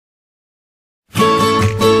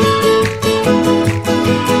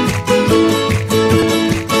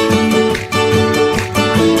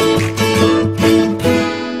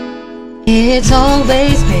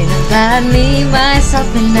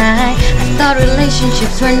thought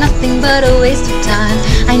relationships were nothing but a waste of time.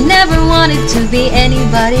 I never wanted to be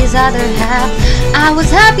anybody's other half. I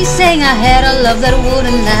was happy saying I had a love that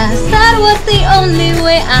wouldn't last. That was the only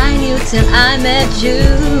way I knew till I met you.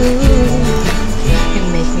 You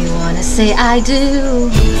make me wanna say I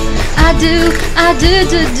do. I do, I do,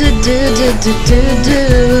 do, do, do, do, do, do, do.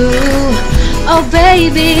 Oh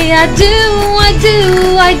baby, I do, I do,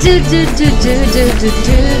 I do, do, do, do, do, do,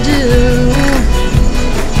 do, do.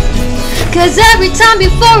 Cause every time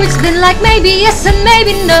before it's been like maybe yes and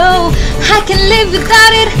maybe no. I can live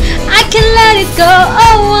without it, I can let it go.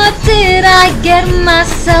 Oh, what did I get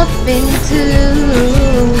myself into?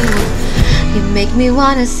 You make me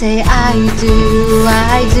wanna say I do,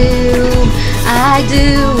 I do, I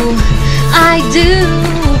do, I do,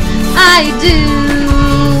 I do,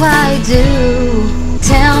 I do.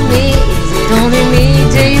 Tell me, is it only me?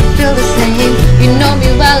 Do you feel the same? You know me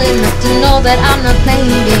well enough to know that I'm not playing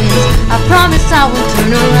games. I promise I won't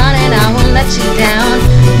turn around and I won't let you down.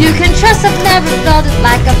 You can trust I've never felt it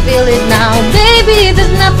like I feel it now. Baby,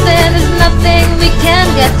 there's nothing we can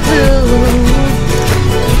get through.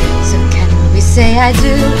 So can we say I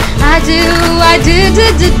do, I do, I do, do,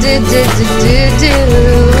 do, do, do, do, do, do.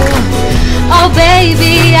 Oh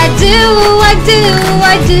baby, I do, I do,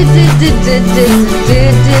 I do, do, do, do, do, do,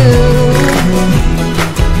 do.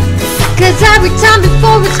 Cause every time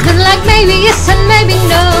before it's been like maybe yes and maybe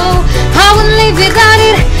no. I won't live without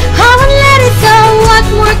it, I won't let it go. What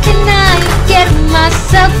more can I get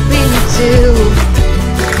myself into?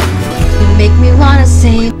 You make me wanna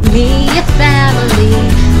say me a family,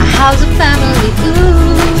 a house of family,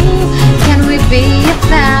 ooh. Can we be a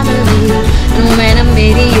family? And when I'm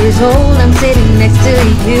 80 years old, I'm sitting next to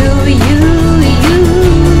you, you, you.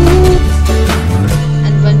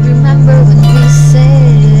 And when remember when we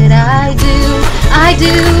said I do, I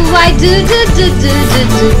do, I do, do, do, do, do,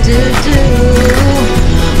 do, do, do.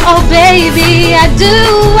 Oh baby, I do,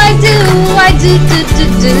 I do, I do, do, do,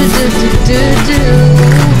 do, do, do, do, do.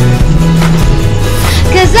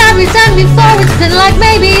 Cause every time before it's been like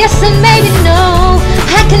maybe yes and maybe no.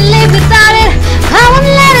 I can live without it, I won't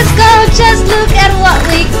let us go. Just look at what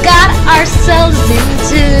we got ourselves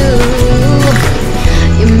into.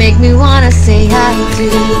 You make me wanna say I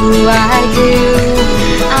do, I do.